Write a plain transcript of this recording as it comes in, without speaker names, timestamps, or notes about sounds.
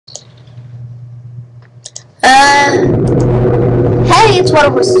paints,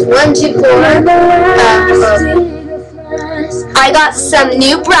 water horses. 1, 2, 4. I got some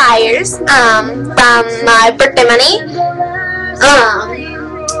new BrEyErS from my birthday money.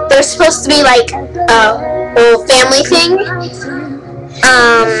 They're supposed to be like a whole family thing.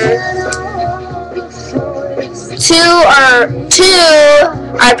 Two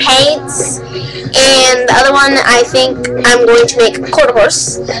are paints, and the other one I think I'm going to make a quarter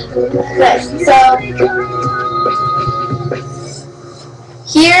horse. Okay, so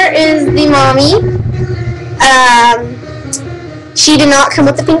here is the mommy. She did not come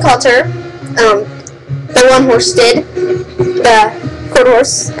with the pink halter. The one horse did. The quarter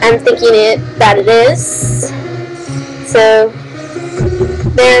horse, I'm thinking that it is. So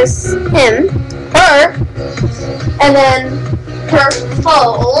there's him, her, and then her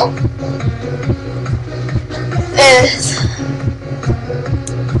foal is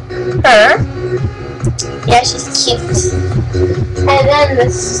her. Yeah, she's cute. And then the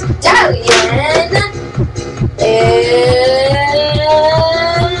stallion is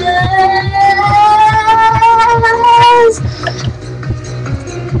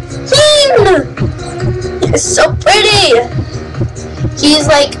him. He's so pretty. He's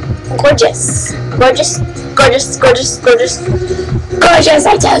like gorgeous. Gorgeous, gorgeous, gorgeous, gorgeous, gorgeous,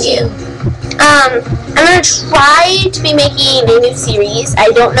 I tell you. I'm gonna try to be making a new series. I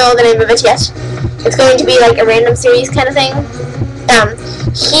don't know the name of it yet. It's going to be like a random series kind of thing.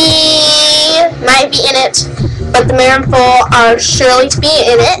 He might be in it, but the Mare and Foal are surely to be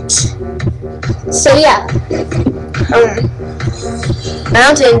in it. So yeah.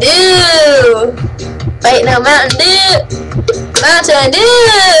 Mountain Dew! Wait, no, Mountain Dew! Mountain Dew!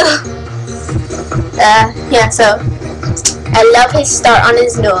 Yeah, so I love his star on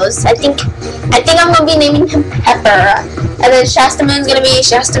his nose. I think I'm gonna be naming him Pepper. And then Shasta Moon's gonna be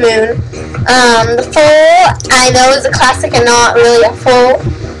Shasta Moon. The foal I know is a classic and not really a foal.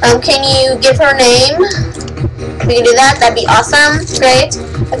 Can you give her a name? If you can do that, that'd be awesome. Great.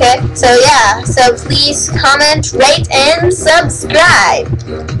 Okay, so yeah, so please comment, rate, and subscribe.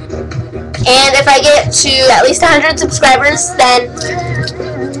 And if I get to at least 100 subscribers, then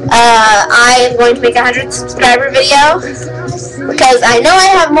I am going to make a 100 subscriber video, because I know I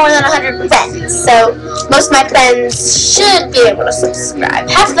have more than 100 friends, so most of my friends should be able to subscribe.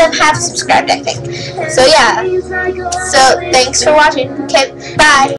 Half of them have subscribed, I think. So yeah, so thanks for watching. Okay, bye.